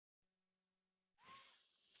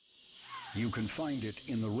You can find it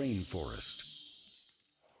in the rainforest,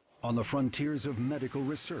 on the frontiers of medical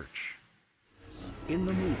research, in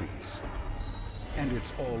the movies, and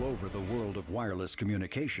it's all over the world of wireless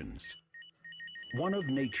communications. One of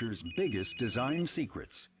nature's biggest design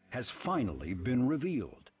secrets has finally been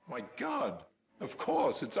revealed. My God, of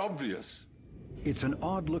course, it's obvious. It's an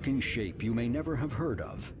odd-looking shape you may never have heard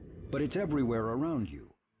of, but it's everywhere around you,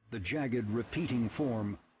 the jagged, repeating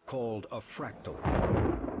form called a fractal.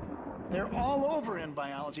 They're all over in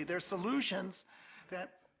biology. They're solutions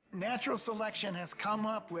that natural selection has come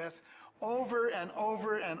up with over and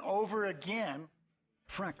over and over again.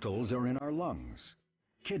 Fractals are in our lungs,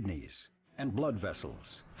 kidneys, and blood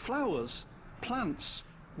vessels. Flowers, plants,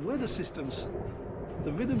 weather systems,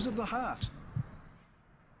 the rhythms of the heart,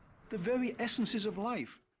 the very essences of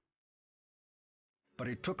life. But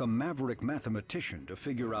it took a maverick mathematician to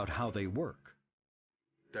figure out how they work.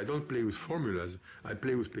 I don't play with formulas, I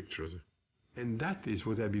play with pictures. And that is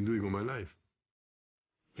what I've been doing all my life.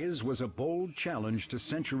 His was a bold challenge to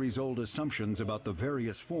centuries-old assumptions about the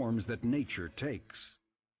various forms that nature takes.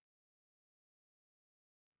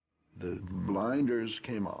 The blinders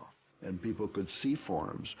came off, and people could see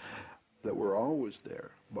forms that were always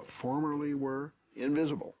there, but formerly were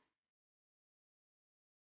invisible.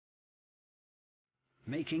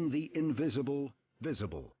 Making the invisible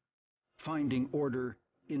visible, finding order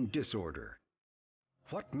in disorder.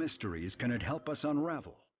 What mysteries can it help us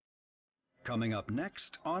unravel? Coming up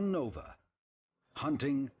next on Nova,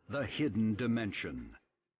 hunting the hidden dimension.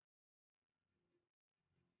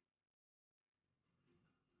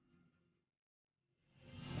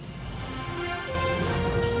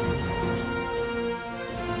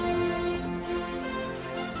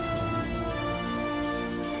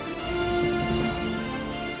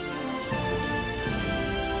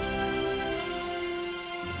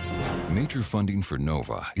 Major funding for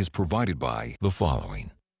NOVA is provided by the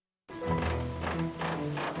following.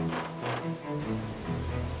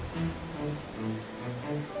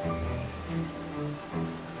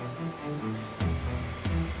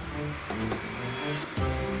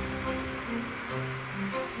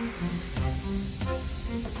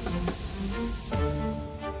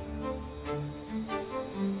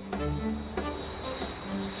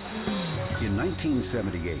 In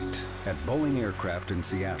 1978, at Boeing Aircraft in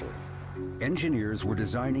Seattle, engineers were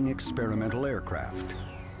designing experimental aircraft.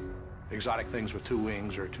 Exotic things with two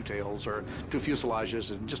wings or two tails or two fuselages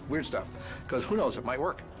and just weird stuff, because who knows, it might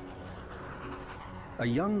work. A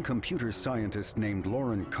young computer scientist named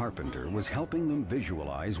Loren Carpenter was helping them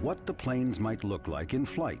visualize what the planes might look like in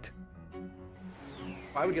flight.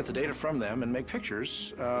 I would get the data from them and make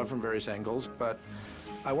pictures from various angles, but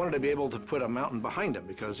I wanted to be able to put a mountain behind them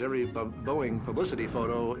because every Boeing publicity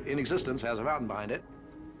photo in existence has a mountain behind it.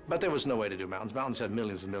 But there was no way to do mountains. Mountains have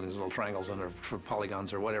millions and millions of little triangles and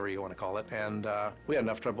polygons or whatever you want to call it, and we had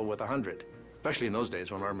enough trouble with 100, especially in those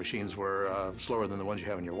days when our machines were slower than the ones you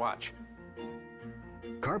have in your watch.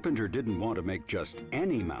 Carpenter didn't want to make just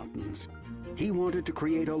any mountains. He wanted to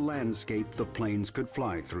create a landscape the planes could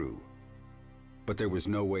fly through. But there was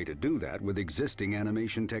no way to do that with existing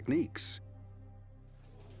animation techniques.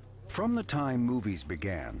 From the time movies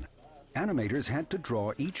began, animators had to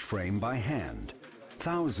draw each frame by hand,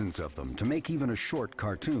 thousands of them to make even a short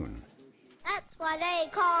cartoon. That's why they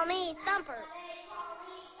call me Thumper.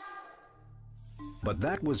 But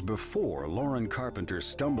that was before Loren Carpenter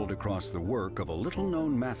stumbled across the work of a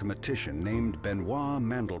little-known mathematician named Benoit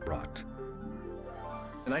Mandelbrot.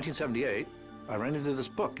 In 1978, I ran into this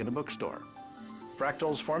book in a bookstore,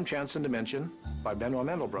 Fractals, Form, Chance, and Dimension by Benoit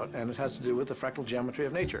Mandelbrot, and it has to do with the fractal geometry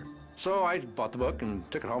of nature. So I bought the book and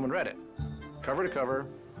took it home and read it, cover to cover,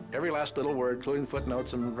 every last little word, including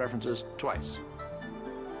footnotes and references, twice.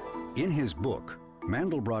 In his book,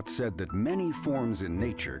 Mandelbrot said that many forms in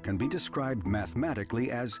nature can be described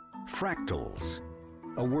mathematically as fractals,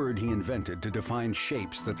 a word he invented to define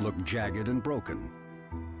shapes that look jagged and broken.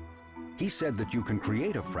 He said that you can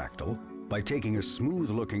create a fractal by taking a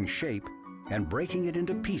smooth-looking shape and breaking it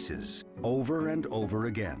into pieces over and over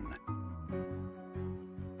again.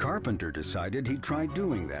 Carpenter decided he'd try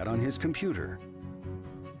doing that on his computer.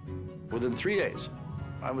 Within 3 days,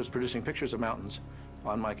 I was producing pictures of mountains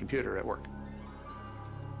on my computer at work.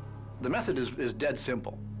 The method is dead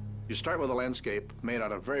simple. You start with a landscape made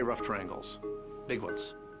out of very rough triangles, big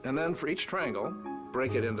ones. And then for each triangle,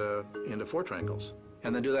 break it into 4 triangles.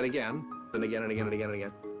 And then do that again, and again, and again, and again, and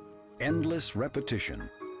again. Endless repetition,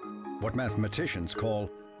 what mathematicians call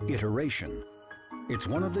iteration. It's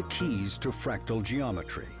one of the keys to fractal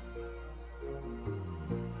geometry.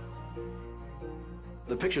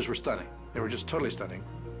 The pictures were stunning. They were just totally stunning.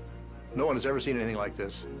 No one has ever seen anything like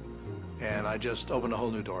this. And I just opened a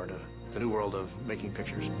whole new door to the new world of making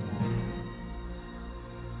pictures.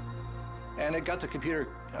 And it got the computer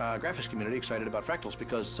graphics community excited about fractals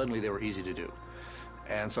because suddenly they were easy to do.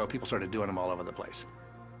 And so people started doing them all over the place.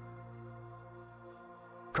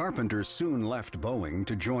 Carpenter soon left Boeing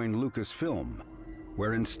to join Lucasfilm,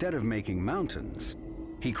 where instead of making mountains,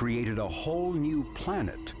 he created a whole new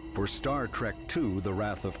planet for Star Trek II: The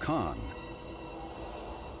Wrath of Khan.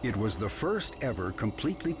 It was the first ever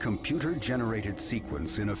completely computer-generated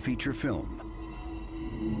sequence in a feature film.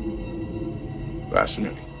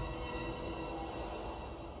 Fascinating.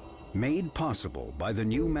 Made possible by the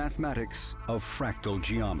new mathematics of fractal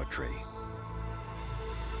geometry.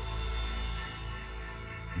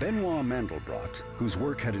 Benoit Mandelbrot, whose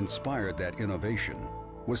work had inspired that innovation,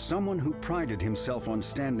 was someone who prided himself on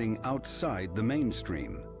standing outside the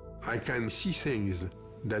mainstream. I can see things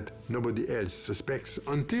that nobody else suspects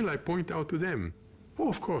until I point out to them. Oh,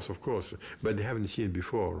 of course, but they haven't seen it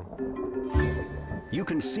before. You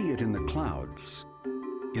can see it in the clouds,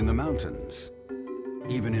 in the mountains,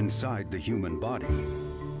 even inside the human body.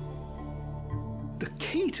 The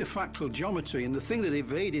key to fractal geometry, and the thing that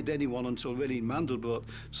evaded anyone until really Mandelbrot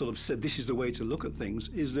sort of said this is the way to look at things,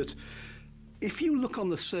 is that if you look on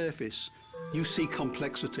the surface, you see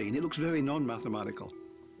complexity, and it looks very non-mathematical.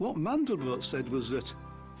 What Mandelbrot said was that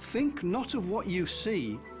think not of what you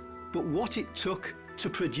see, but what it took to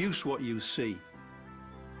produce what you see.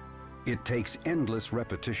 It takes endless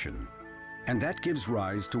repetition, and that gives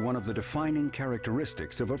rise to one of the defining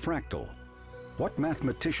characteristics of a fractal, what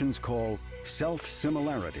mathematicians call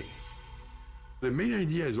self-similarity. The main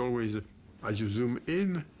idea is always, as you zoom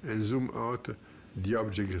in and zoom out, the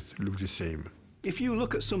objects look the same. If you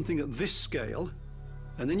look at something at this scale,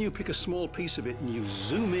 and then you pick a small piece of it and you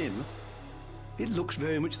zoom in, it looks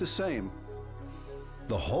very much the same.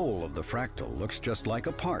 The whole of the fractal looks just like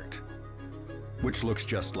a part, which looks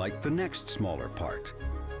just like the next smaller part.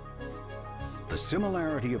 The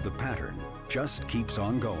similarity of the pattern just keeps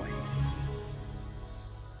on going.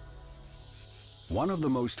 One of the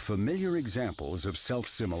most familiar examples of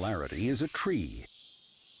self-similarity is a tree.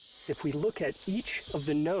 If we look at each of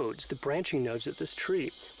the nodes, the branching nodes of this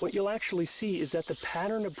tree, what you'll actually see is that the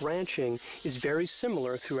pattern of branching is very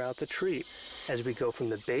similar throughout the tree. As we go from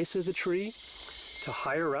the base of the tree to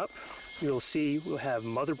higher up, you'll see we'll have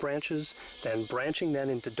mother branches, then branching then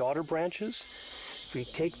into daughter branches. If we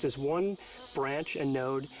take this one branch and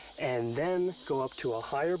node and then go up to a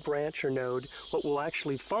higher branch or node, what we'll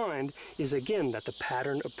actually find is again that the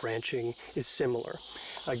pattern of branching is similar.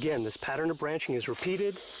 Again, this pattern of branching is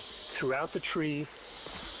repeated throughout the tree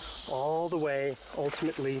all the way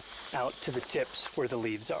ultimately out to the tips where the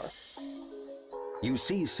leaves are. You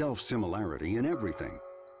see self-similarity in everything,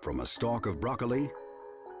 from a stalk of broccoli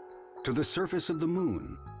to the surface of the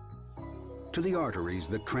moon, to the arteries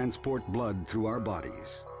that transport blood through our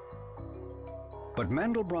bodies. But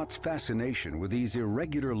Mandelbrot's fascination with these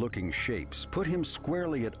irregular-looking shapes put him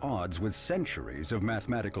squarely at odds with centuries of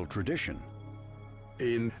mathematical tradition.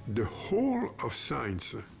 In the whole of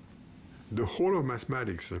science, the whole of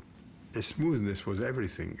mathematics, smoothness was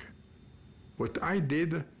everything. What I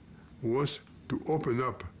did was to open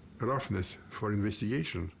up roughness for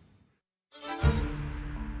investigation.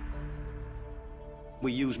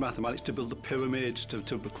 We use mathematics to build the pyramids, to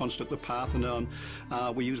construct the Parthenon.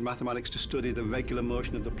 We use mathematics to study the regular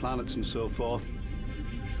motion of the planets and so forth.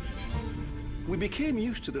 We became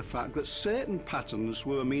used to the fact that certain patterns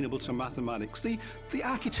were amenable to mathematics. The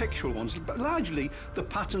architectural ones, but largely the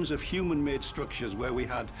patterns of human-made structures where we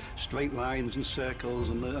had straight lines and circles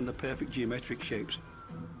and the perfect geometric shapes.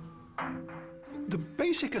 The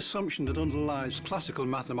basic assumption that underlies classical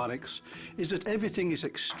mathematics is that everything is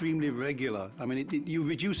extremely regular. I mean, you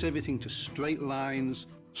reduce everything to straight lines,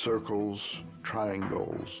 circles,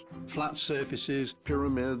 triangles, flat surfaces,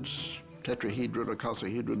 pyramids, tetrahedron,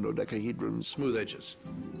 icosahedron, dodecahedron, smooth edges.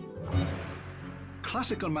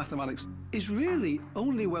 Classical mathematics is really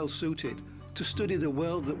only well suited to study the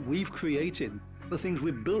world that we've created, the things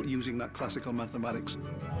we've built using that classical mathematics.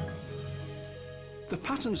 The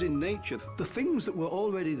patterns in nature, the things that were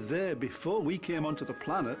already there before we came onto the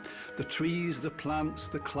planet, the trees, the plants,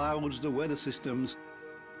 the clouds, the weather systems,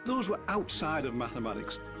 those were outside of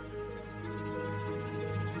mathematics.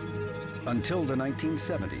 Until the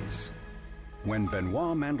 1970s, when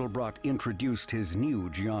Benoit Mandelbrot introduced his new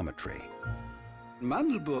geometry.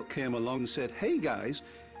 Mandelbrot came along and said, hey guys,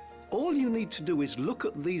 all you need to do is look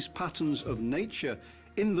at these patterns of nature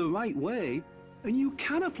in the right way, and you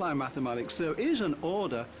can apply mathematics. There is an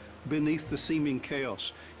order beneath the seeming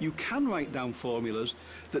chaos. You can write down formulas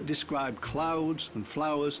that describe clouds and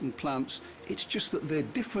flowers and plants. It's just that they're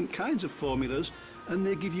different kinds of formulas and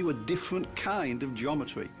they give you a different kind of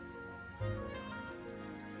geometry.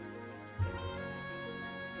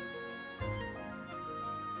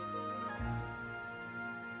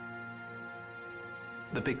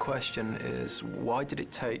 The big question is, why did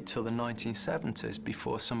it take till the 1970s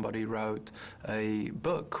before somebody wrote a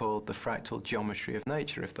book called The Fractal Geometry of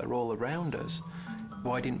Nature? If they're all around us,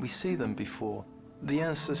 why didn't we see them before? The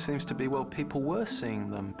answer seems to be, well, people were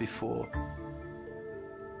seeing them before.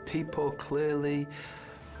 People clearly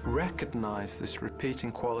recognize this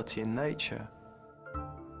repeating quality in nature.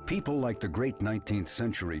 People like the great 19th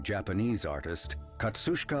century Japanese artist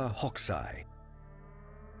Katsushika Hokusai.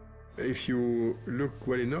 If you look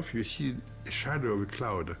well enough, you see a shadow of a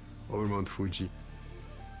cloud over Mount Fuji.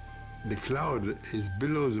 The cloud is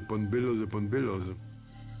billows upon billows upon billows.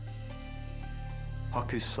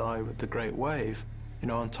 Hokusai with the great wave, you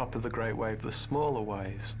know, on top of the great wave, the smaller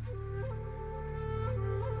waves.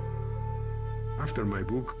 After my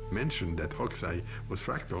book mentioned that Hokusai was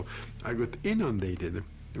fractal, I got inundated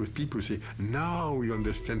with people saying, now we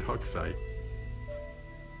understand Hokusai.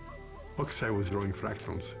 Hokusai was drawing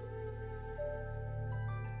fractals.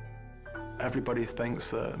 Everybody thinks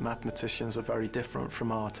that mathematicians are very different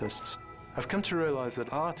from artists. I've come to realize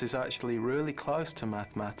that art is actually really close to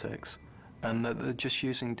mathematics and that they're just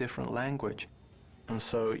using different language. And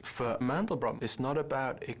so for Mandelbrot, it's not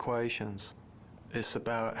about equations. It's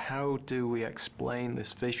about how do we explain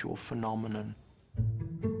this visual phenomenon.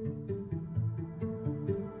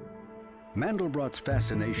 Mandelbrot's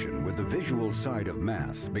fascination with the visual side of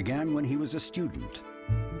math began when he was a student.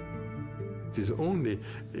 It is only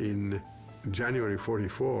in January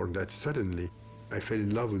 '44 that suddenly I fell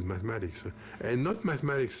in love with mathematics. And not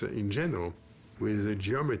mathematics in general, with the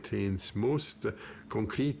geometry in its most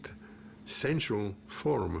concrete, sensual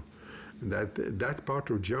form. That part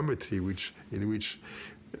of geometry in which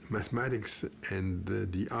mathematics and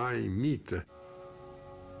the eye meet.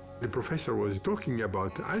 The professor was talking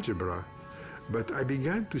about algebra, but I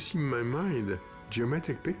began to see in my mind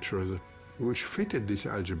geometric pictures which fitted this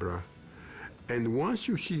algebra. And once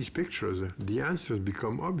you see these pictures, the answers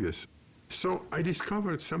become obvious. So I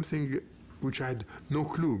discovered something which I had no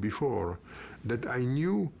clue before, that I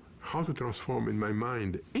knew how to transform in my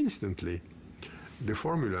mind instantly the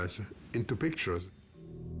formulas into pictures.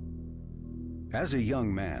 As a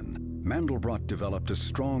young man, Mandelbrot developed a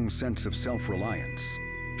strong sense of self-reliance,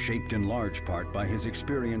 shaped in large part by his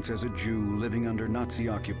experience as a Jew living under Nazi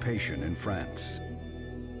occupation in France.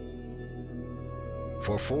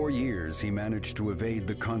 For 4 years, he managed to evade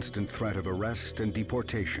the constant threat of arrest and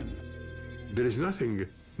deportation. There is nothing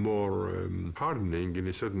more hardening in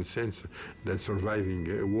a certain sense than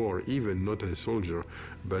surviving a war, even not as a soldier,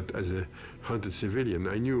 but as a hunted civilian.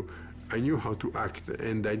 I knew how to act,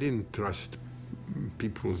 and I didn't trust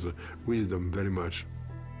people's wisdom very much.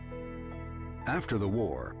 After the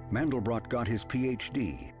war, Mandelbrot got his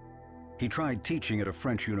PhD. He tried teaching at a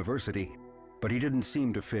French university, but he didn't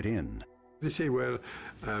seem to fit in. They say, well,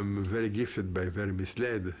 I'm very gifted but very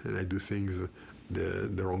misled, and I do things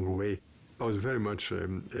the wrong way. I was very much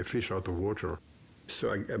a fish out of water. So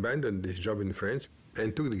I abandoned this job in France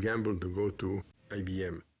and took the gamble to go to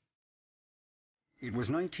IBM. It was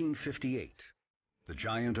 1958. The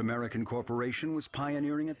giant American corporation was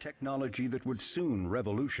pioneering a technology that would soon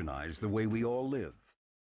revolutionize the way we all live: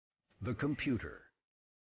 the computer.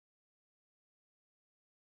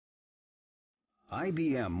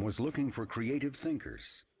 IBM was looking for creative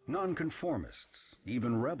thinkers, nonconformists,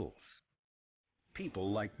 even rebels.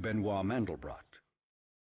 People like Benoit Mandelbrot.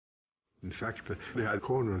 In fact, they had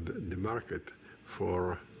cornered the market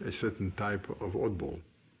for a certain type of oddball.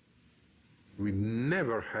 We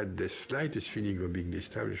never had the slightest feeling of being the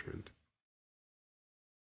establishment.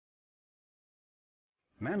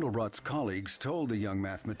 Mandelbrot's colleagues told the young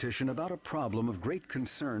mathematician about a problem of great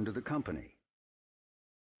concern to the company.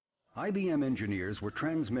 IBM engineers were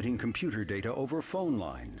transmitting computer data over phone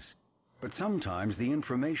lines, but sometimes the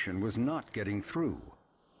information was not getting through.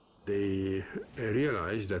 They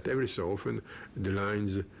realized that every so often the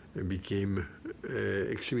lines became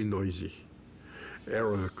extremely noisy.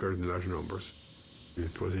 Errors occurred in large numbers.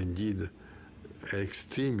 It was indeed an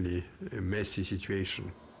extremely messy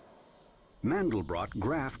situation. Mandelbrot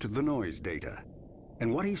graphed the noise data,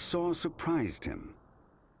 and what he saw surprised him.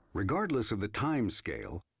 Regardless of the time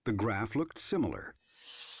scale, the graph looked similar.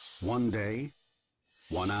 1 day,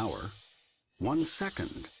 1 hour, 1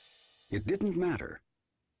 second. It didn't matter.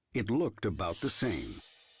 It looked about the same.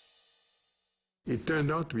 It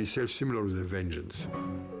turned out to be self-similar with a vengeance.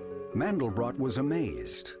 Mandelbrot was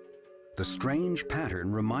amazed. The strange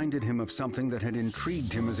pattern reminded him of something that had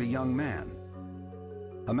intrigued him as a young man.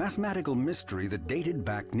 A mathematical mystery that dated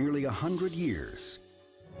back nearly 100 years.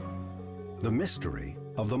 The mystery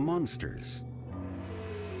of the monsters.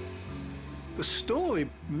 The story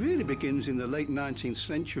really begins in the late 19th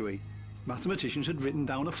century. Mathematicians had written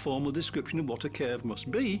down a formal description of what a curve must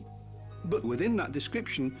be, but within that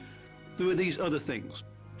description, there were these other things.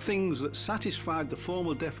 Things that satisfied the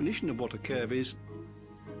formal definition of what a curve is,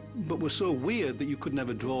 but were so weird that you could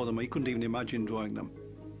never draw them, or you couldn't even imagine drawing them.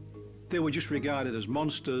 They were just regarded as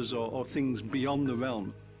monsters or things beyond the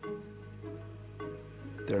realm.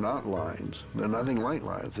 They're not lines. They're nothing like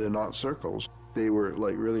lines. They're not circles. They were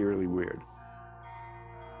like really, really weird.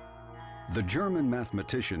 The German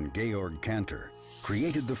mathematician Georg Cantor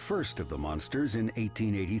created the first of the monsters in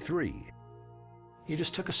 1883. He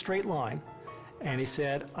just took a straight line and he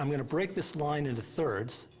said, I'm going to break this line into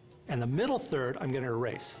thirds, and the middle third I'm going to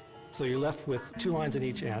erase. So you're left with 2 lines at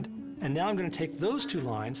each end. And now I'm going to take those 2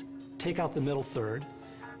 lines, take out the middle third,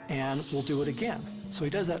 and we'll do it again. So he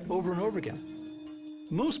does that over and over again.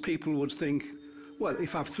 Most people would think, well,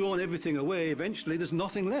 if I've thrown everything away, eventually there's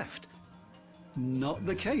nothing left. Not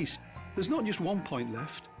the case. There's not just 1 point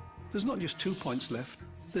left. There's not just 2 points left.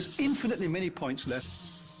 There's infinitely many points left.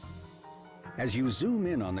 As you zoom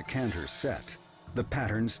in on the Cantor set, the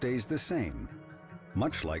pattern stays the same,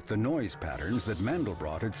 much like the noise patterns that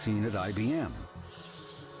Mandelbrot had seen at IBM.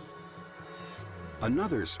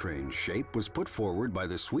 Another strange shape was put forward by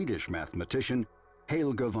the Swedish mathematician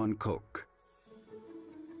Helge von Koch.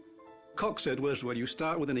 Koch said was where you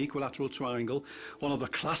start with an equilateral triangle, one of the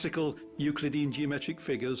classical Euclidean geometric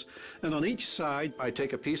figures, and on each side I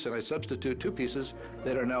take a piece and I substitute 2 pieces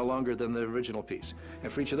that are now longer than the original piece.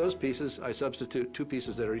 And for each of those pieces, I substitute 2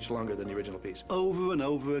 pieces that are each longer than the original piece. Over and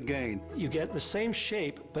over again. You get the same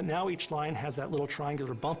shape, but now each line has that little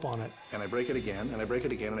triangular bump on it. And I break it again, and I break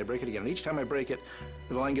it again, and I break it again. And each time I break it,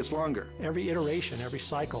 the line gets longer. Every iteration, every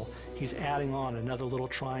cycle, he's adding on another little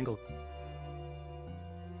triangle.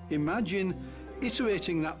 Imagine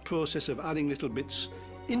iterating that process of adding little bits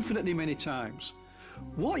infinitely many times.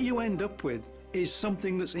 What you end up with is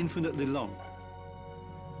something that's infinitely long.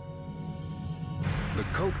 The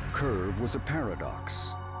Koch curve was a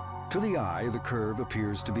paradox. To the eye, the curve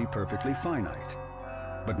appears to be perfectly finite.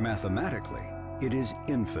 But mathematically, it is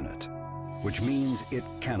infinite, which means it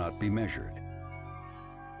cannot be measured.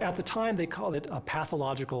 At the time, they called it a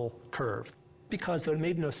pathological curve, because it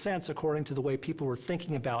made no sense according to the way people were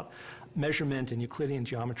thinking about measurement and Euclidean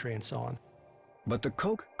geometry and so on. But the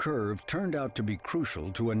Koch curve turned out to be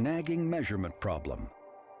crucial to a nagging measurement problem: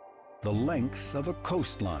 the length of a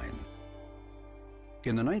coastline.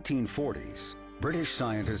 In the 1940s, British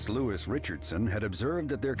scientist Lewis Richardson had observed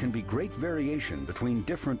that there can be great variation between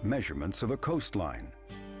different measurements of a coastline.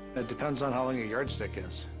 It depends on how long a yardstick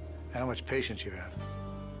is and how much patience you have.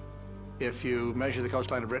 If you measure the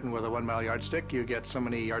coastline of Britain with a 1-mile yardstick, you get so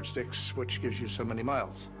many yardsticks, which gives you so many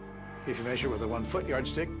miles. If you measure with a 1-foot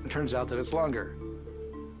yardstick, it turns out that it's longer.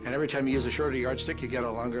 And every time you use a shorter yardstick, you get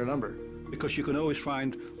a longer number. Because you can always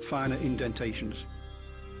find finer indentations.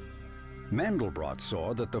 Mandelbrot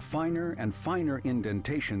saw that the finer and finer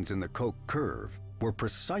indentations in the Koch curve were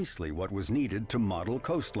precisely what was needed to model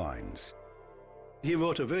coastlines. He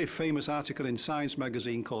wrote a very famous article in Science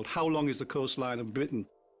magazine called "How Long is the Coastline of Britain?"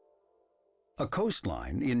 A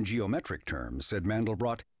coastline, in geometric terms, said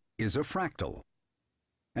Mandelbrot, is a fractal.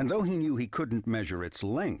 And though he knew he couldn't measure its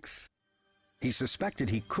length, he suspected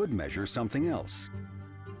he could measure something else: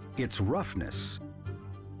 its roughness.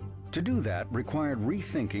 To do that required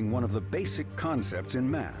rethinking one of the basic concepts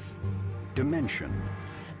in math: dimension.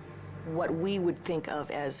 What we would think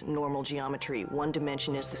of as normal geometry, 1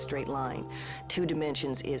 dimension is the straight line, 2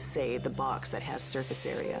 dimensions is, say, the box that has surface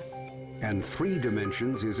area. And 3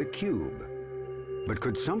 dimensions is a cube. But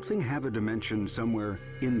could something have a dimension somewhere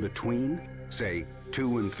in between, say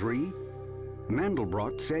 2 and 3?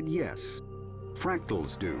 Mandelbrot said yes.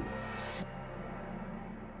 Fractals do.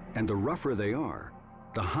 And the rougher they are,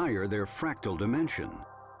 the higher their fractal dimension.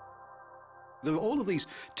 There are all of these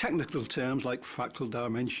technical terms like fractal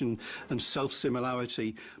dimension and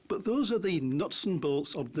self-similarity, but those are the nuts and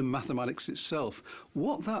bolts of the mathematics itself.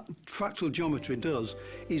 What that fractal geometry does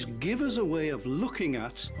is give us a way of looking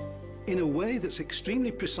at, in a way that's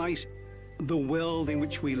extremely precise, the world in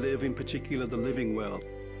which we live, in particular the living world.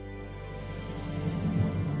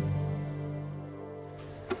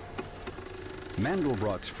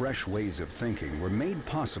 Mandelbrot's fresh ways of thinking were made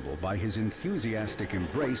possible by his enthusiastic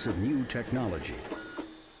embrace of new technology.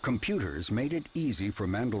 Computers made it easy for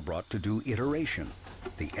Mandelbrot to do iteration,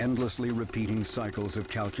 the endlessly repeating cycles of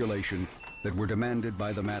calculation that were demanded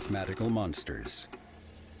by the mathematical monsters.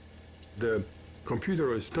 The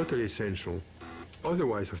computer is totally essential,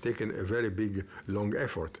 otherwise have taken a very big, long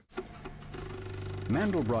effort.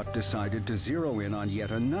 Mandelbrot decided to zero in on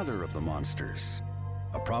yet another of the monsters,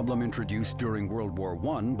 a problem introduced during World War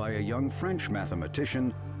I by a young French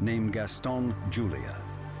mathematician named Gaston Julia.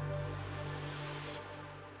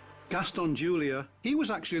 Gaston Julia, he was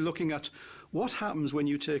actually looking at what happens when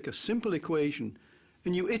you take a simple equation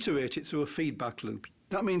and you iterate it through a feedback loop.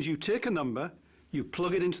 That means you take a number, you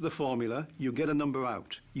plug it into the formula, you get a number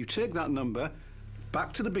out. You take that number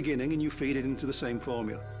back to the beginning and you feed it into the same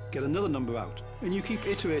formula, get another number out, and you keep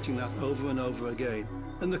iterating that over and over again.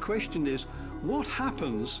 And the question is, what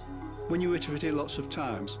happens when you iterate it lots of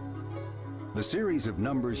times? The series of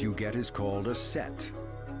numbers you get is called a set,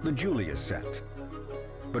 the Julia set.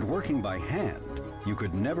 But working by hand, you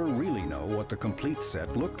could never really know what the complete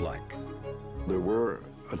set looked like. There were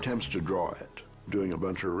attempts to draw it, doing a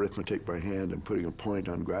bunch of arithmetic by hand and putting a point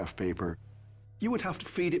on graph paper. You would have to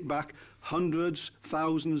feed it back hundreds,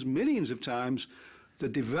 thousands, millions of times. The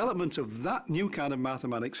development of that new kind of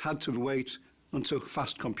mathematics had to wait until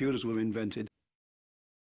fast computers were invented.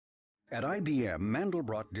 At IBM,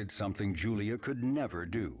 Mandelbrot did something Julia could never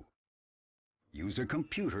do: use a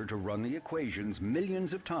computer to run the equations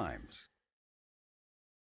millions of times.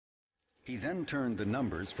 He then turned the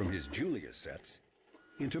numbers from his Julia sets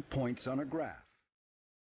into points on a graph.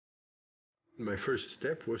 My first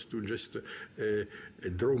step was to just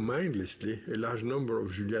draw mindlessly a large number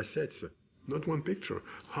of Julia sets. Not one picture,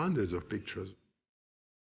 hundreds of pictures.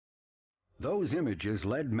 Those images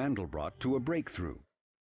led Mandelbrot to a breakthrough.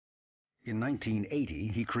 In 1980,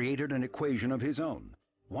 he created an equation of his own,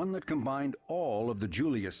 one that combined all of the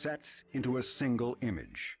Julia sets into a single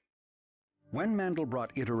image. When Mandelbrot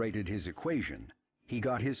iterated his equation, he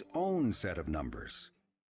got his own set of numbers.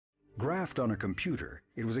 Graphed on a computer,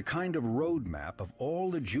 it was a kind of roadmap of all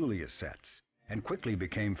the Julia sets, and quickly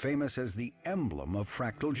became famous as the emblem of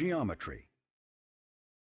fractal geometry.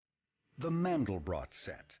 The Mandelbrot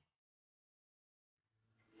set.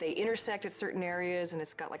 They intersect at certain areas, and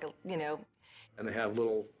it's got like a, And they have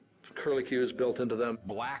little curlicues built into them.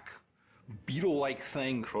 Black, beetle-like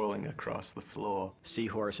thing crawling across the floor.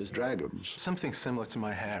 Seahorses, dragons. Something similar to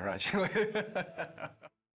my hair, actually.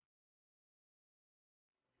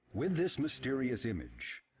 With this mysterious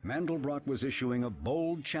image, Mandelbrot was issuing a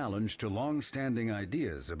bold challenge to long-standing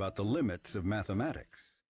ideas about the limits of mathematics.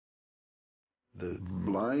 The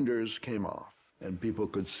blinders came off, and people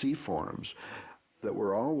could see forms that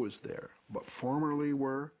were always there, but formerly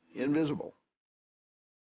were invisible.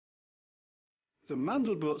 The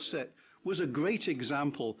Mandelbrot set was a great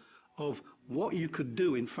example of what you could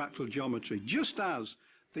do in fractal geometry, just as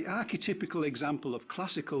the archetypical example of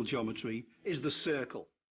classical geometry is the circle.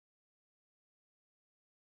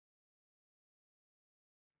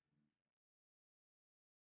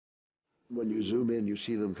 When you zoom in, you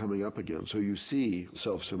see them coming up again, so you see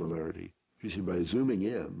self-similarity. You see, by zooming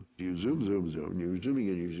in, you zoom, you're zooming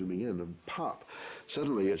in, you're zooming in, and pop.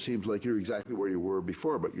 Suddenly it seems like you're exactly where you were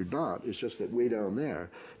before, but you're not. It's just that way down there,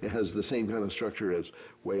 it has the same kind of structure as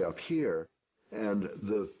way up here, and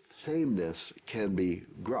the sameness can be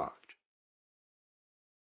grokked.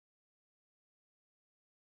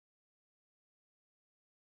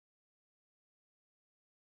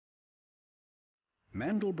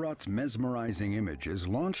 Mandelbrot's mesmerizing images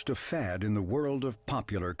launched a fad in the world of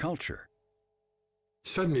popular culture.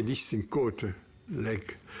 Suddenly this thing caught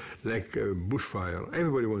like a bushfire.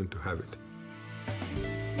 Everybody wanted to have it.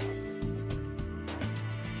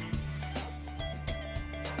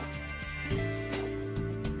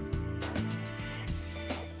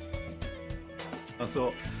 I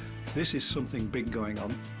thought, this is something big going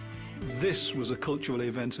on. This was a cultural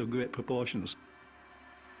event of great proportions.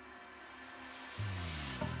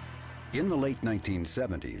 In the late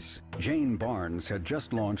 1970s, Jane Barnes had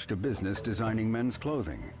just launched a business designing men's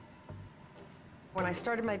clothing. When I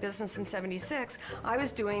started my business in '76, I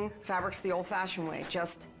was doing fabrics the old-fashioned way,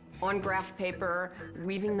 just on graph paper,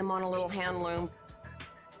 weaving them on a little hand loom.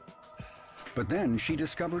 But then she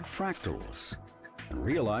discovered fractals and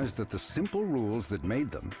realized that the simple rules that made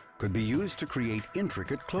them could be used to create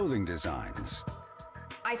intricate clothing designs.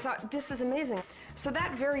 I thought, this is amazing. So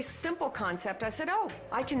that very simple concept, I said, oh,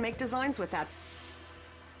 I can make designs with that.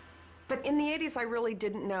 But in the 80s, I really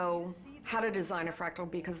didn't know how to design a fractal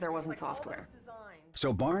because there wasn't software.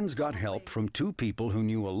 So Barnes got help from two people who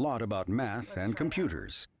knew a lot about math and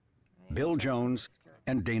computers, Bill Jones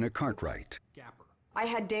and Dana Cartwright. I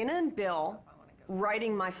had Dana and Bill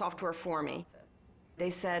writing my software for me. They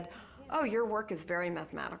said, "Oh, your work is very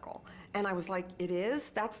mathematical." And I was like, "It is?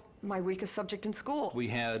 That's my weakest subject in school." We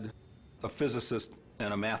had a physicist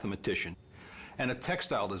and a mathematician and a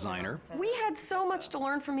textile designer. We had so much to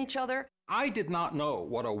learn from each other. I did not know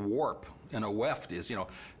what a warp and a weft is. You know,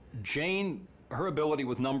 Jane, her ability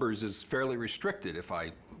with numbers is fairly restricted, if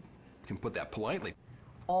I can put that politely.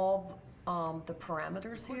 All the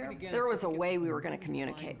parameters here, there was a way we were going to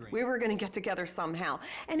communicate. We were going to get together somehow.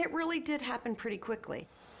 And it really did happen pretty quickly.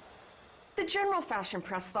 The general fashion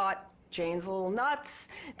press thought, Jane's a little nuts.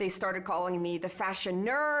 They started calling me the fashion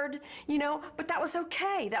nerd, you know, but that was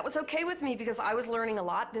okay. That was okay with me because I was learning a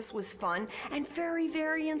lot. This was fun and very,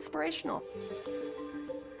 very inspirational.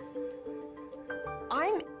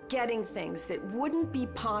 I'm getting things that wouldn't be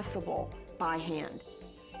possible by hand.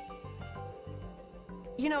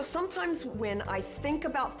 You know, sometimes when I think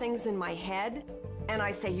about things in my head and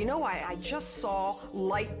I say, you know, I just saw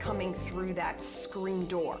light coming through that screen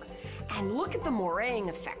door, and look at the moraying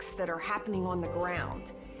effects that are happening on the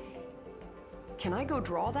ground. Can I go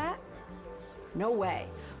draw that? No way.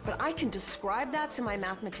 But I can describe that to my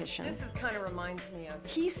mathematician. This kind of reminds me of...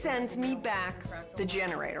 He sends me back the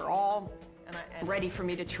generator, all ready for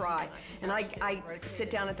me to try. And I sit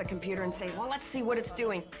down at the computer and say, well, let's see what it's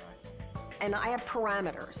doing. And I have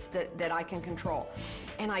parameters that I can control.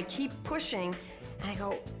 And I keep pushing, and I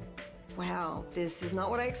go, wow, this is not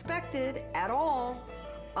what I expected at all.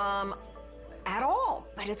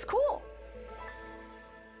 But it's cool.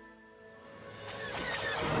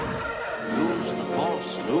 Use the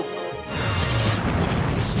Force, Luke.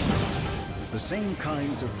 The same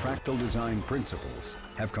kinds of fractal design principles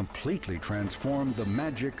have completely transformed the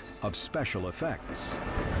magic of special effects.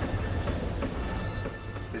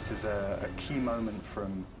 This is a key moment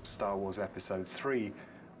from Star Wars Episode 3,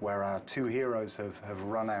 where our two heroes have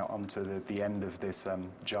run out onto the end of this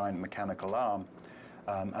giant mechanical arm,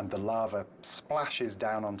 and the lava splashes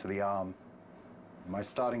down onto the arm. My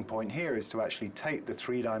starting point here is to actually take the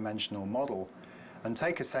three-dimensional model and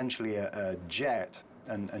take essentially a jet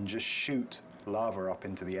and just shoot lava up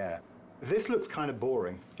into the air. This looks kind of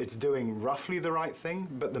boring. It's doing roughly the right thing,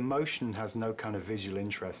 but the motion has no kind of visual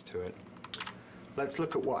interest to it. Let's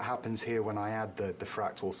look at what happens here when I add the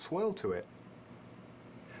fractal swirl to it.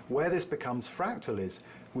 Where this becomes fractal is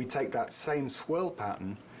we take that same swirl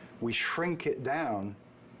pattern, we shrink it down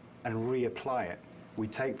and reapply it. We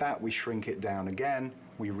take that, we shrink it down again,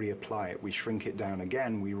 we reapply it. We shrink it down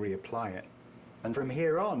again, we reapply it. And from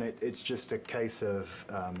here on, it's just a case of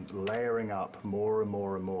layering up more and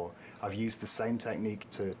more and more. I've used the same technique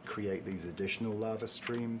to create these additional lava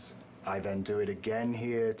streams. I then do it again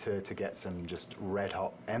here to get some just red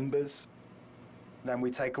hot embers. Then we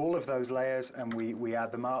take all of those layers and we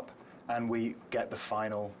add them up and we get the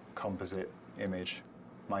final composite image.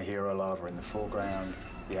 My hero lava in the foreground,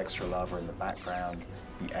 the extra lava in the background,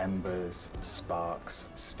 the embers, sparks,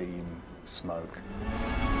 steam, smoke.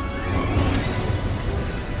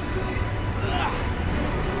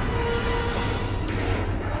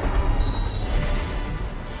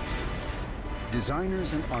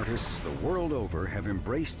 Designers and artists the world over have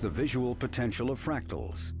embraced the visual potential of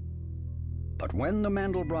fractals. But when the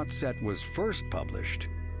Mandelbrot set was first published,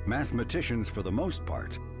 mathematicians, for the most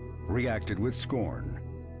part, reacted with scorn.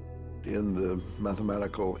 In the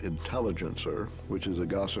Mathematical Intelligencer, which is a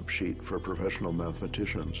gossip sheet for professional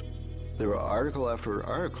mathematicians, there were article after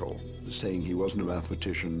article saying he wasn't a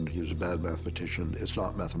mathematician, he was a bad mathematician, it's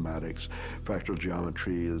not mathematics, fractal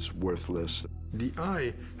geometry is worthless. The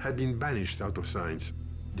eye had been banished out of science.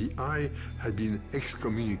 The eye had been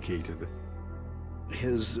excommunicated.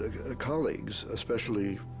 His colleagues,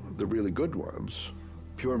 especially the really good ones,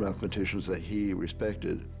 pure mathematicians that he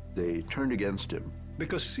respected, they turned against him.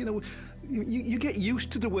 Because, you know, you get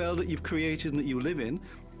used to the world that you've created and that you live in,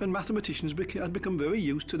 and mathematicians had become very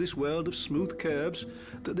used to this world of smooth curves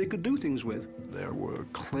that they could do things with. They were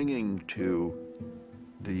clinging to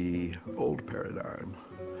the old paradigm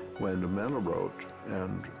when Mandelbrot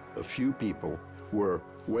and a few people were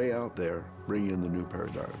way out there bringing in the new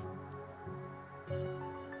paradigm.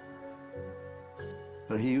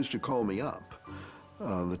 And he used to call me up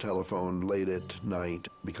on the telephone late at night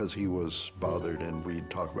because he was bothered and we'd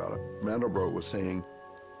talk about it. Mandelbrot was saying,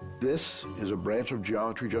 this is a branch of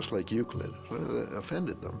geometry just like Euclid. So that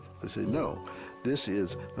offended them. They said, no, this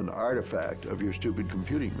is an artifact of your stupid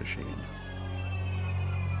computing machine.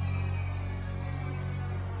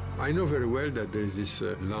 I know very well that there is this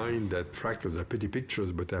line that fractals are pretty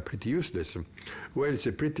pictures but are pretty useless. Well, it's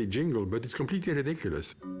a pretty jingle, but it's completely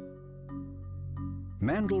ridiculous.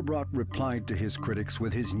 Mandelbrot replied to his critics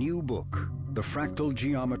with his new book, The Fractal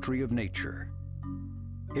Geometry of Nature.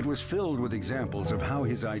 It was filled with examples of how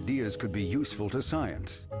his ideas could be useful to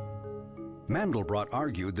science. Mandelbrot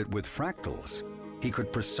argued that with fractals, he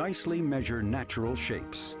could precisely measure natural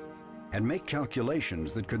shapes and make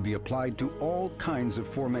calculations that could be applied to all kinds of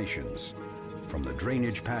formations, from the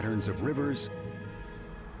drainage patterns of rivers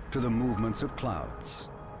to the movements of clouds.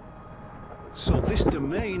 So this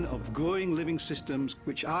domain of growing living systems,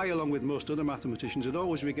 which I, along with most other mathematicians, had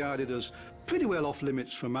always regarded as pretty well off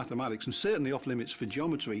limits for mathematics and certainly off limits for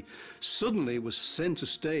geometry, suddenly was center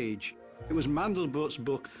stage. It was Mandelbrot's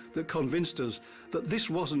book that convinced us that this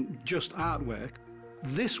wasn't just artwork.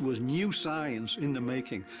 This was new science in the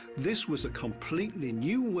making. This was a completely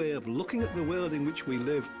new way of looking at the world in which we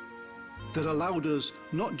live that allowed us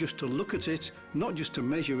not just to look at it, not just to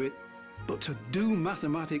measure it, but to do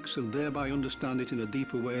mathematics and thereby understand it in a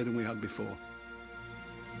deeper way than we had before.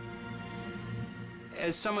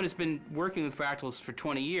 As someone who's been working with fractals for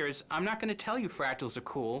 20 years, I'm not going to tell you fractals are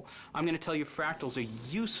cool. I'm going to tell you fractals are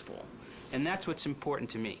useful, and that's what's important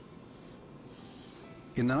to me.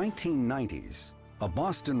 In the 1990s, a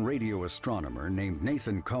Boston radio astronomer named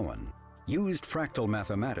Nathan Cohen used fractal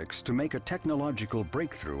mathematics to make a technological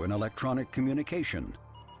breakthrough in electronic communication.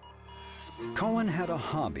 Cohen had a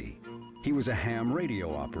hobby. He was a ham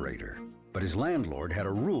radio operator, but his landlord had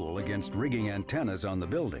a rule against rigging antennas on the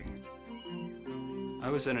building. I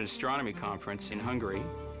was at an astronomy conference in Hungary,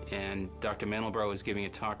 and Dr. Mandelbrot was giving a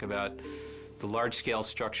talk about the large-scale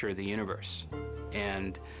structure of the universe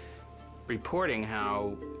and reporting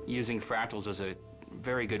how using fractals was a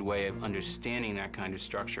very good way of understanding that kind of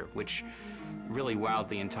structure, which really wowed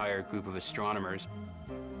the entire group of astronomers.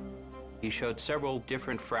 He showed several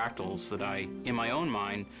different fractals that I, in my own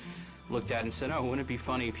mind, looked at and said, oh, wouldn't it be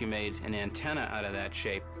funny if you made an antenna out of that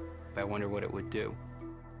shape? I wonder what it would do.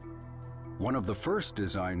 One of the first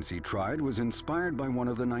designs he tried was inspired by one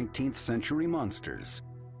of the 19th century monsters,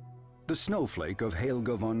 the snowflake of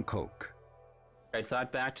Helga von Koch. I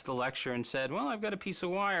thought back to the lecture and said, well, I've got a piece of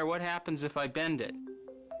wire. What happens if I bend it?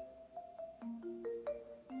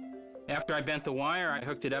 After I bent the wire, I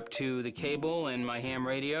hooked it up to the cable in my ham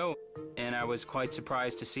radio, and I was quite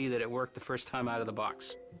surprised to see that it worked the first time out of the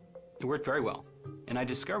box. It worked very well. And I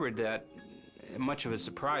discovered that, much of a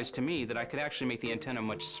surprise to me, that I could actually make the antenna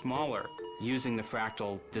much smaller using the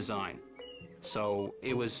fractal design. So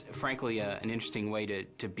it was, frankly, an interesting way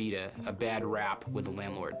to beat a bad rap with the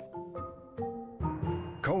landlord.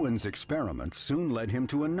 Cohen's experiments soon led him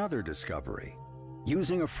to another discovery.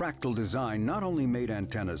 Using a fractal design not only made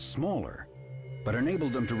antennas smaller, but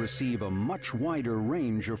enabled them to receive a much wider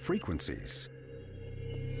range of frequencies.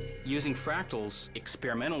 Using fractals,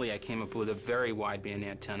 experimentally, I came up with a very wideband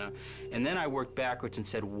antenna, and then I worked backwards and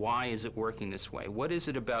said, why is it working this way? What is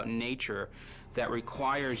it about nature that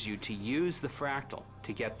requires you to use the fractal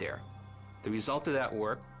to get there? The result of that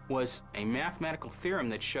work was a mathematical theorem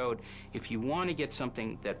that showed if you want to get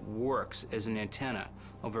something that works as an antenna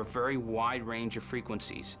over a very wide range of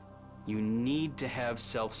frequencies, you need to have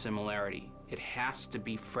self-similarity. It has to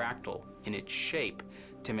be fractal in its shape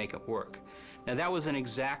to make it work. Now, that was an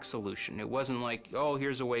exact solution. It wasn't like, oh,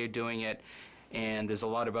 here's a way of doing it, and there's a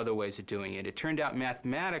lot of other ways of doing it. It turned out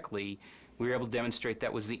mathematically, we were able to demonstrate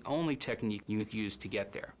that was the only technique you could use to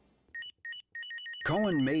get there.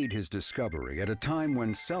 Cohen made his discovery at a time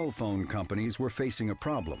when cell phone companies were facing a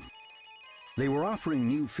problem. They were offering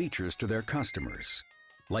new features to their customers,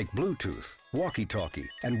 like Bluetooth, walkie-talkie,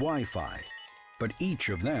 and Wi-Fi, but each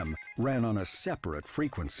of them ran on a separate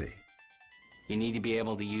frequency. You need to be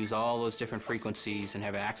able to use all those different frequencies and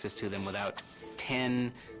have access to them without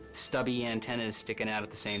 10 stubby antennas sticking out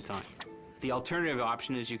at the same time. The alternative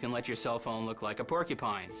option is you can let your cell phone look like a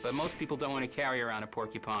porcupine, but most people don't want to carry around a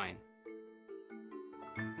porcupine.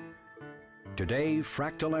 Today,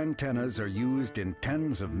 fractal antennas are used in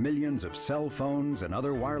tens of millions of cell phones and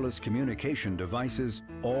other wireless communication devices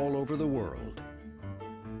all over the world.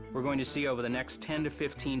 We're going to see over the next 10 to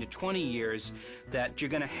 15 to 20 years that you're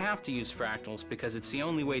going to have to use fractals because it's the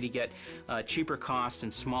only way to get cheaper cost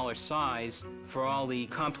and smaller size for all the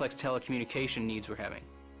complex telecommunication needs we're having.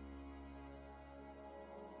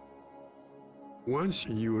 Once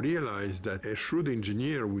you realize that a shrewd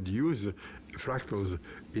engineer would use fractals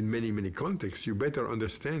in many, many contexts, you better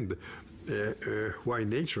understand why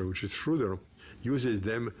nature, which is shrewder, uses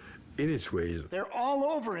them in its ways. They're all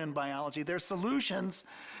over in biology. They're solutions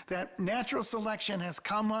that natural selection has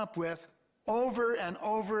come up with over and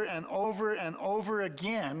over and over and over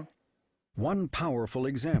again. One powerful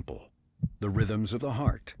example, the rhythms of the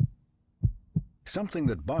heart. Something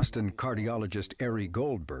that Boston cardiologist Ari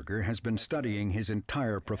Goldberger has been studying his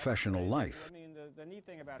entire professional life.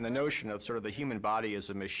 And the notion of sort of the human body as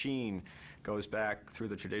a machine goes back through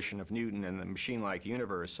the tradition of Newton and the machine-like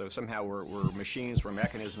universe. So somehow we're machines, we're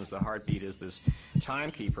mechanisms, the heartbeat is this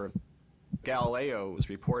timekeeper. Galileo was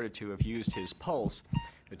reported to have used his pulse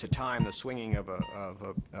to time the swinging of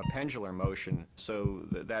a pendular motion, so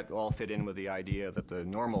that all fit in with the idea that the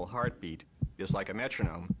normal heartbeat is like a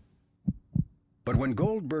metronome. But when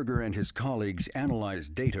Goldberger and his colleagues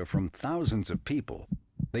analyzed data from thousands of people,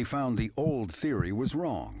 they found the old theory was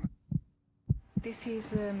wrong. This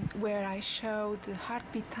is where I show the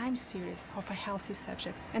heartbeat time series of a healthy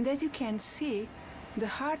subject. And as you can see, the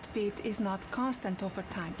heartbeat is not constant over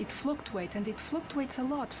time. It fluctuates, and it fluctuates a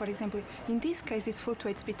lot. For example, in this case, it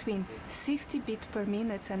fluctuates between 60 beats per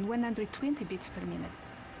minute and 120 beats per minute.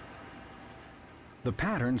 The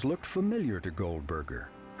patterns looked familiar to Goldberger,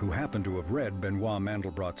 who happened to have read Benoit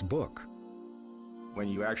Mandelbrot's book. When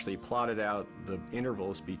you actually plotted out the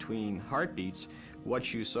intervals between heartbeats,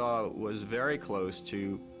 what you saw was very close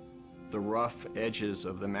to the rough edges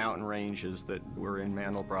of the mountain ranges that were in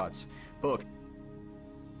Mandelbrot's book.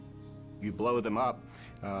 You blow them up,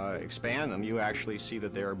 expand them, you actually see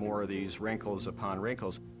that there are more of these wrinkles upon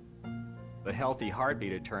wrinkles. The healthy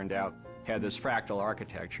heartbeat, it turned out, had this fractal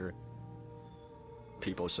architecture.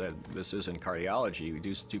 People said, this isn't cardiology, we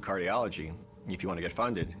do cardiology if you want to get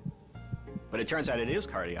funded. But it turns out it is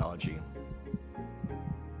cardiology.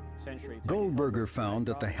 Goldberger found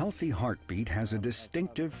that the healthy heartbeat has a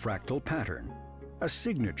distinctive fractal pattern, a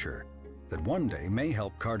signature that one day may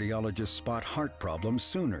help cardiologists spot heart problems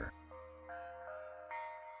sooner.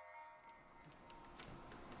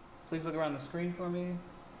 Please look around the screen for me.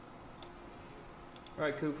 All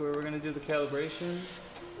right, Cooper, we're going to do the calibration.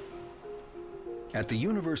 At the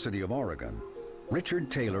University of Oregon,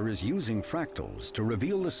 Richard Taylor is using fractals to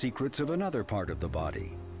reveal the secrets of another part of the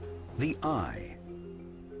body, the eye.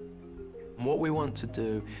 What we want to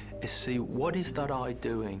do is see what is that eye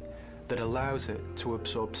doing that allows it to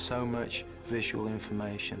absorb so much visual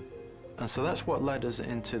information. And so that's what led us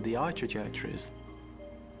into the eye trajectories.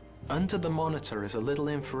 Under the monitor is a little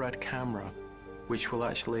infrared camera which will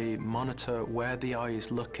actually monitor where the eye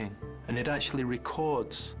is looking, and it actually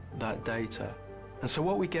records that data. And so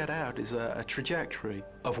what we get out is a trajectory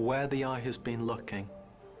of where the eye has been looking.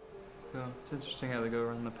 Cool. It's interesting how they go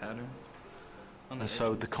around the pattern. And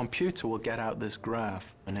so the computer will get out this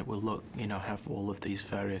graph, and it will look, have all of these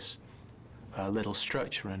various little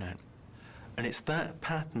structure in it. And it's that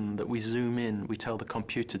pattern that we zoom in, we tell the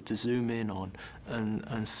computer to zoom in on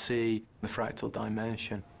and see the fractal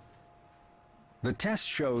dimension. The tests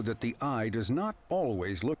show that the eye does not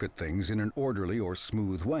always look at things in an orderly or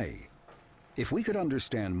smooth way. If we could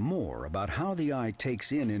understand more about how the eye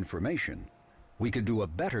takes in information, we could do a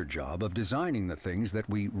better job of designing the things that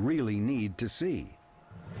we really need to see.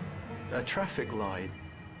 A traffic light.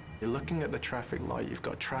 You're looking at the traffic light, you've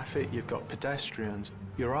got traffic, you've got pedestrians.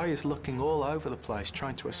 Your eye is looking all over the place,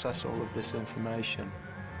 trying to assess all of this information.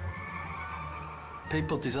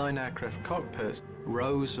 People design aircraft cockpits,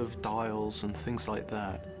 rows of dials and things like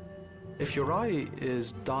that. If your eye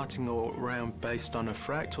is darting around based on a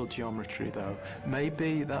fractal geometry, though,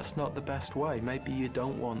 maybe that's not the best way. Maybe you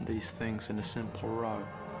don't want these things in a simple row.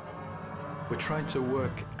 We're trying to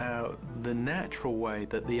work out the natural way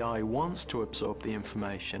that the eye wants to absorb the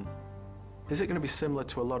information. Is it going to be similar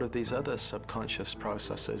to a lot of these other subconscious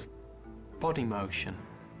processes? Body motion.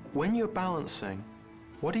 When you're balancing,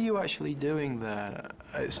 what are you actually doing there?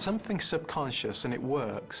 It's something subconscious and it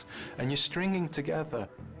works, and you're stringing together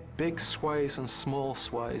big sways and small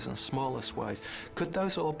sways and smaller sways. Could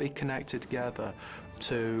those all be connected together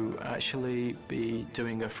to actually be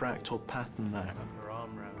doing a fractal pattern there?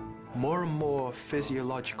 More and more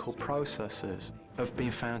physiological processes have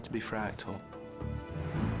been found to be fractal.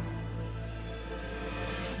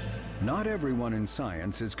 Not everyone in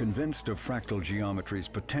science is convinced of fractal geometry's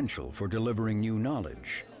potential for delivering new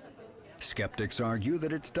knowledge. Skeptics argue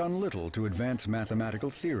that it's done little to advance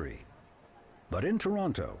mathematical theory. But in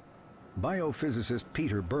Toronto, biophysicist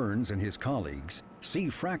Peter Burns and his colleagues see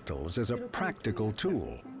fractals as a practical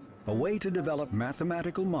tool, a way to develop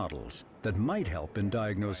mathematical models that might help in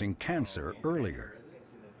diagnosing cancer earlier.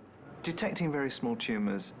 Detecting very small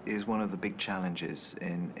tumors is one of the big challenges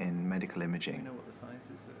in medical imaging.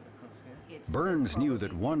 Burns knew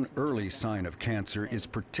that one early sign of cancer is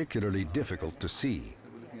particularly difficult to see: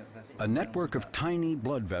 a network of tiny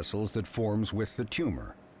blood vessels that forms with the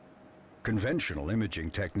tumor. Conventional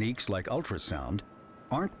imaging techniques like ultrasound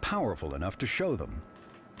aren't powerful enough to show them.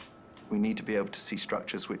 We need to be able to see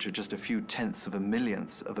structures which are just a few tenths of a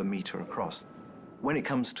millionth of a meter across. When it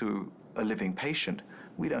comes to a living patient,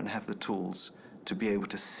 we don't have the tools to be able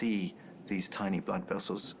to see these tiny blood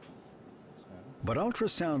vessels. But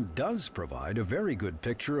ultrasound does provide a very good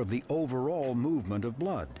picture of the overall movement of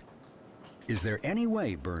blood. Is there any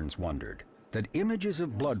way, Burns wondered, that images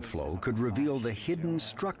of blood flow could reveal the hidden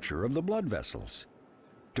structure of the blood vessels?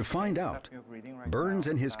 To find out, Burns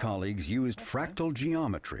and his colleagues used fractal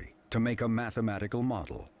geometry to make a mathematical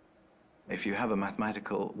model. If you have a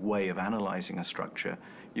mathematical way of analyzing a structure,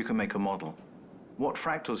 you can make a model. What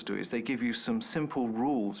fractals do is they give you some simple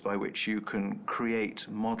rules by which you can create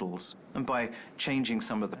models. And by changing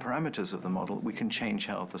some of the parameters of the model, we can change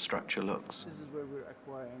how the structure looks.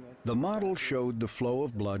 The model showed the flow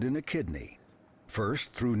of blood in a kidney,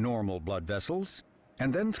 first through normal blood vessels,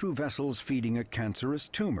 and then through vessels feeding a cancerous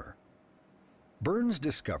tumor. Burns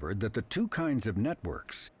discovered that the two kinds of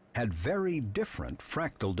networks had very different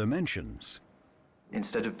fractal dimensions.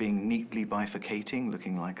 Instead of being neatly bifurcating,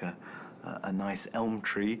 looking like a nice elm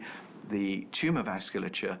tree, the tumor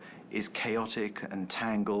vasculature is chaotic and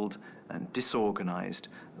tangled and disorganized,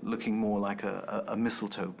 looking more like a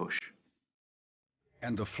mistletoe bush.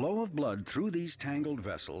 And the flow of blood through these tangled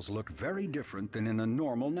vessels looked very different than in a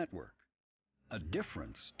normal network. A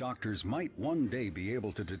difference doctors might one day be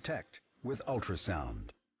able to detect with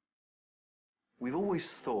ultrasound. We've always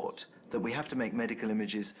thought that we have to make medical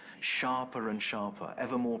images sharper and sharper,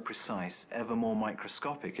 ever more precise, ever more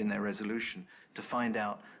microscopic in their resolution to find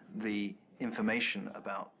out the information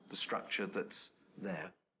about the structure that's there.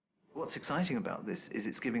 What's exciting about this is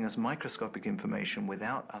it's giving us microscopic information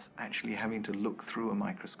without us actually having to look through a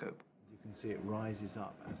microscope. You can see it rises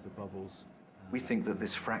up as the bubbles. We think that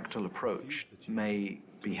this fractal approach may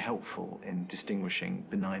be helpful in distinguishing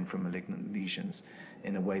benign from malignant lesions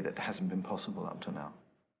in a way that hasn't been possible up to now.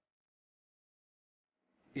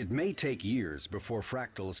 It may take years before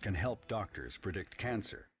fractals can help doctors predict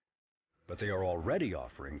cancer, but they are already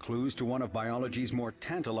offering clues to one of biology's more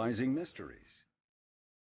tantalizing mysteries.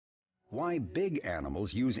 Why big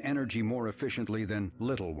animals use energy more efficiently than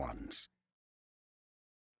little ones?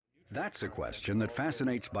 That's a question that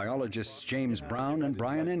fascinates biologists James Brown and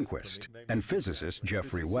Brian Enquist and physicist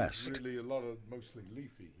Jeffrey West.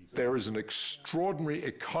 There is an extraordinary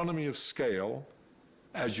economy of scale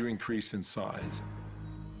as you increase in size.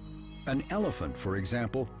 An elephant, for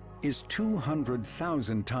example, is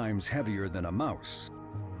 200,000 times heavier than a mouse,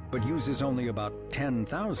 but uses only about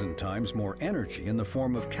 10,000 times more energy in the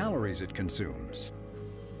form of calories it consumes.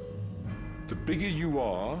 The bigger you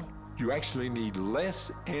are, you actually need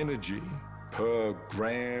less energy per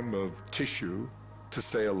gram of tissue to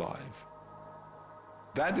stay alive.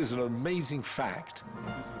 That is an amazing fact.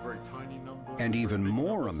 This is a very tiny number. And even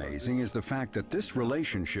more amazing is the fact that this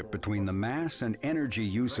relationship between the mass and energy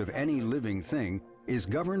use of any living thing is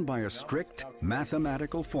governed by a strict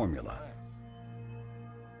mathematical formula.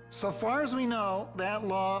 So far as we know, that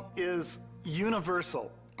law is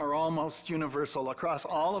universal, or almost universal, across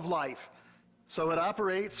all of life. So it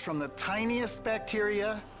operates from the tiniest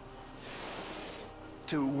bacteria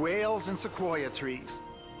to whales and sequoia trees.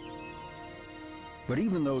 But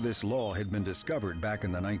even though this law had been discovered back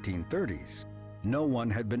in the 1930s, no one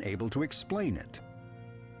had been able to explain it.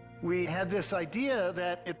 We had this idea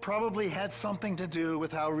that it probably had something to do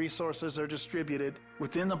with how resources are distributed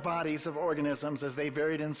within the bodies of organisms as they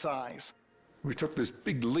varied in size. We took this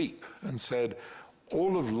big leap and said,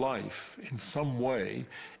 all of life in some way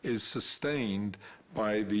is sustained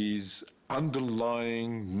by these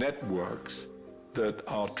underlying networks that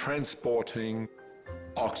are transporting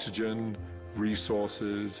oxygen,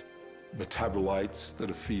 resources, metabolites that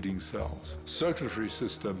are feeding cells. Circulatory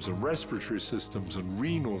systems and respiratory systems and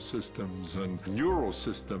renal systems and neural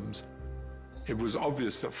systems. It was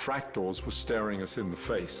obvious that fractals were staring us in the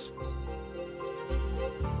face.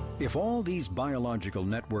 If all these biological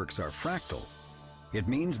networks are fractal, it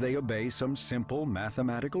means they obey some simple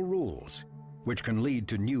mathematical rules, which can lead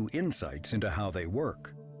to new insights into how they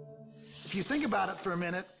work. If you think about it for a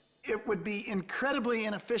minute, it would be incredibly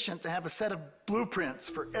inefficient to have a set of blueprints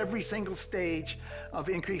for every single stage of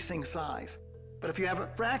increasing size. But if you have a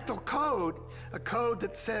fractal code, a code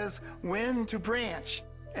that says when to branch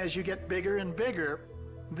as you get bigger and bigger,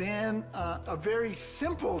 then a very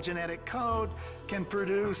simple genetic code can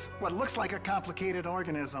produce what looks like a complicated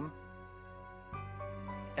organism.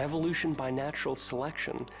 Evolution by natural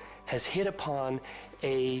selection has hit upon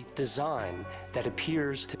a design that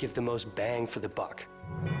appears to give the most bang for the buck.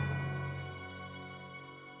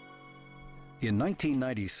 In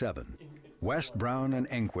 1997, West, Brown, and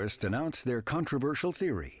Enquist announced their controversial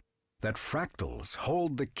theory that fractals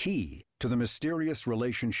hold the key to the mysterious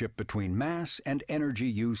relationship between mass and energy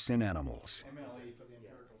use in animals.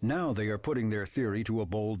 Now they are putting their theory to a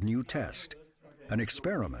bold new test, an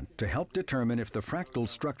experiment to help determine if the fractal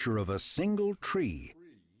structure of a single tree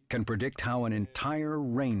can predict how an entire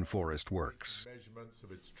rainforest works. Measurements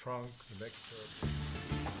of its trunk, the next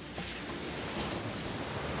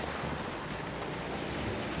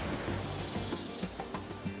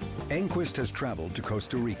Enquist has traveled to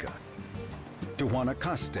Costa Rica, to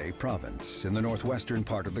Guanacaste province in the northwestern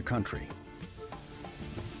part of the country.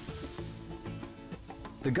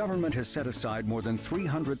 The government has set aside more than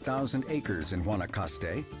 300,000 acres in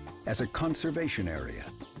Guanacaste as a conservation area.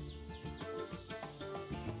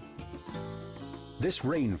 This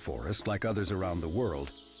rainforest, like others around the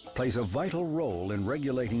world, plays a vital role in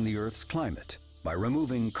regulating the Earth's climate by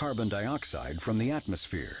removing carbon dioxide from the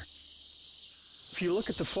atmosphere. If you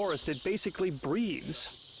look at the forest, it basically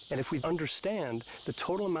breathes. And if we understand the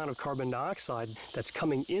total amount of carbon dioxide that's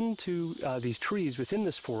coming into these trees within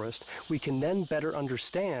this forest, we can then better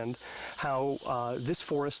understand how this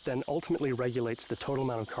forest then ultimately regulates the total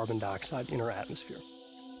amount of carbon dioxide in our atmosphere.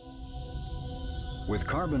 With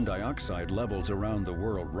carbon dioxide levels around the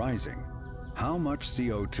world rising, how much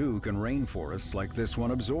CO2 can rainforests like this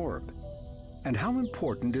one absorb? And how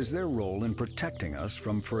important is their role in protecting us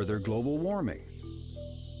from further global warming?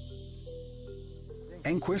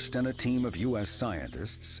 Enquist and a team of U.S.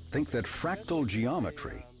 scientists think that fractal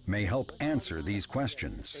geometry may help answer these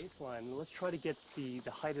questions. Baseline. Let's try to get the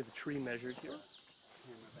height of the tree measured here.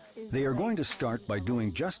 They are going to start by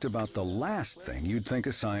doing just about the last thing you'd think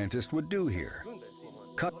a scientist would do here: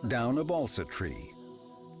 cut down a balsa tree.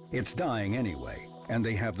 It's dying anyway, and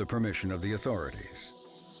they have the permission of the authorities.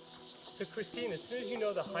 So Christine, as soon as you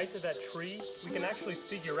know the height of that tree, we can actually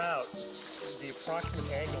figure out the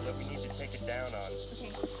approximate angle that we need to take it down on.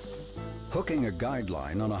 Okay. Hooking a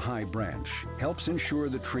guideline on a high branch helps ensure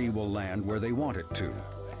the tree will land where they want it to.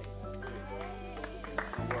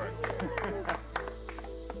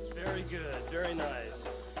 Very good, very nice.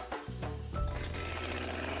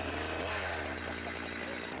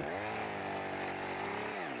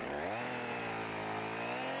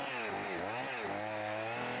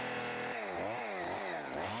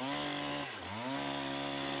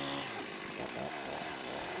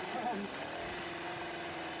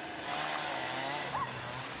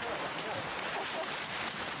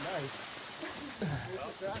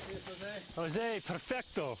 Jose,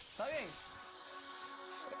 perfecto.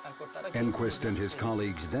 Enquist and his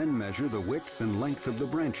colleagues then measure the width and length of the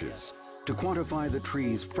branches to quantify the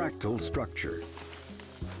tree's fractal structure.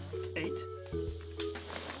 8.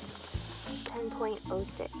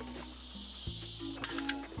 10.06.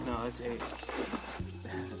 No, it's 8.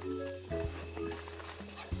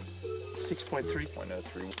 6.3.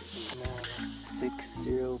 0.03.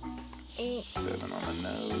 608. 7 on the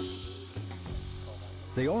nose.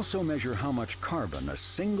 They also measure how much carbon a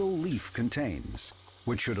single leaf contains,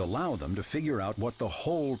 which should allow them to figure out what the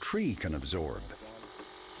whole tree can absorb.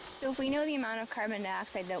 So if we know the amount of carbon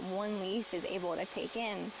dioxide that one leaf is able to take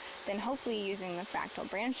in, then hopefully using the fractal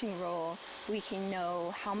branching rule, we can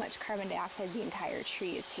know how much carbon dioxide the entire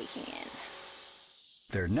tree is taking in.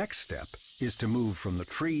 Their next step is to move from the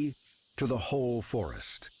tree to the whole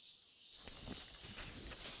forest.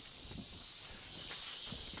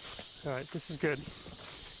 All right, this is good.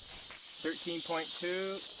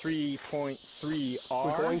 13.2, 3.3 R.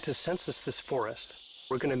 We're going to census this forest.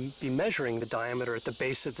 We're going to be measuring the diameter at the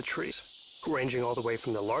base of the trees, ranging all the way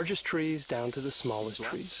from the largest trees down to the smallest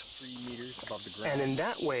trees. 3 meters above the ground. And in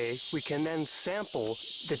that way, we can then sample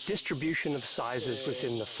the distribution of sizes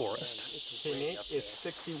within the forest. It's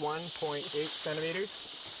 61.8 centimeters.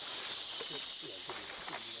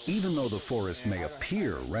 Even though the forest may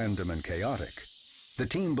appear random and chaotic, the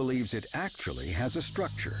team believes it actually has a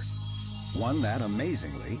structure. One that,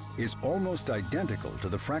 amazingly, is almost identical to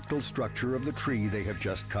the fractal structure of the tree they have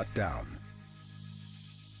just cut down.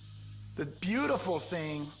 The beautiful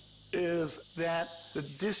thing is that the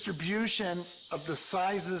distribution of the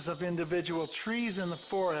sizes of individual trees in the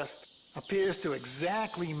forest appears to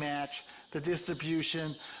exactly match the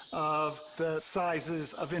distribution of the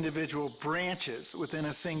sizes of individual branches within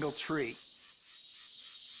a single tree.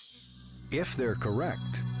 If they're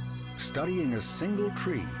correct, studying a single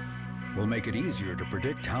tree will make it easier to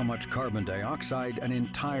predict how much carbon dioxide an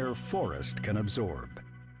entire forest can absorb.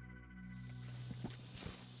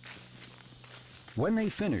 When they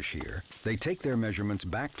finish here, they take their measurements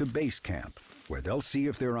back to base camp, where they'll see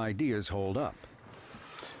if their ideas hold up.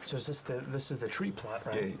 So is this is the tree plot,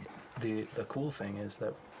 right? Yeah. The cool thing is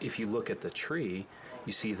that if you look at the tree,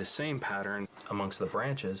 you see the same pattern amongst the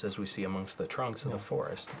branches as we see amongst the trunks of the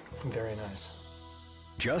forest. Very nice.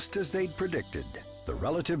 Just as they'd predicted, the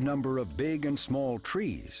relative number of big and small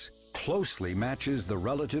trees closely matches the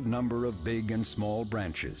relative number of big and small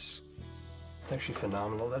branches. It's actually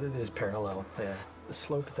phenomenal that it is parallel. Yeah. The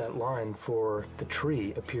slope of that line for the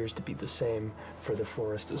tree appears to be the same for the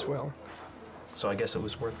forest as well. So I guess it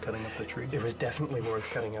was worth cutting up the tree? It was definitely worth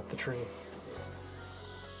cutting up the tree.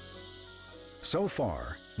 So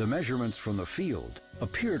far, the measurements from the field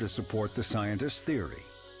appear to support the scientists' theory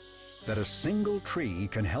that a single tree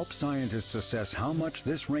can help scientists assess how much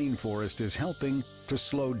this rainforest is helping to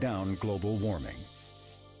slow down global warming.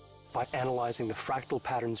 By analyzing the fractal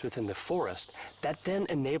patterns within the forest, that then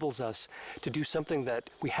enables us to do something that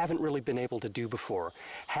we haven't really been able to do before.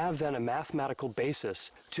 Have then a mathematical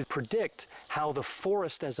basis to predict how the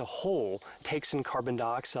forest as a whole takes in carbon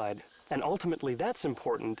dioxide. And ultimately, that's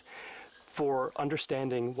important for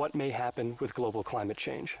understanding what may happen with global climate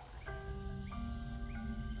change.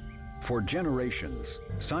 For generations,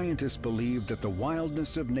 scientists believed that the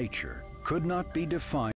wildness of nature could not be defined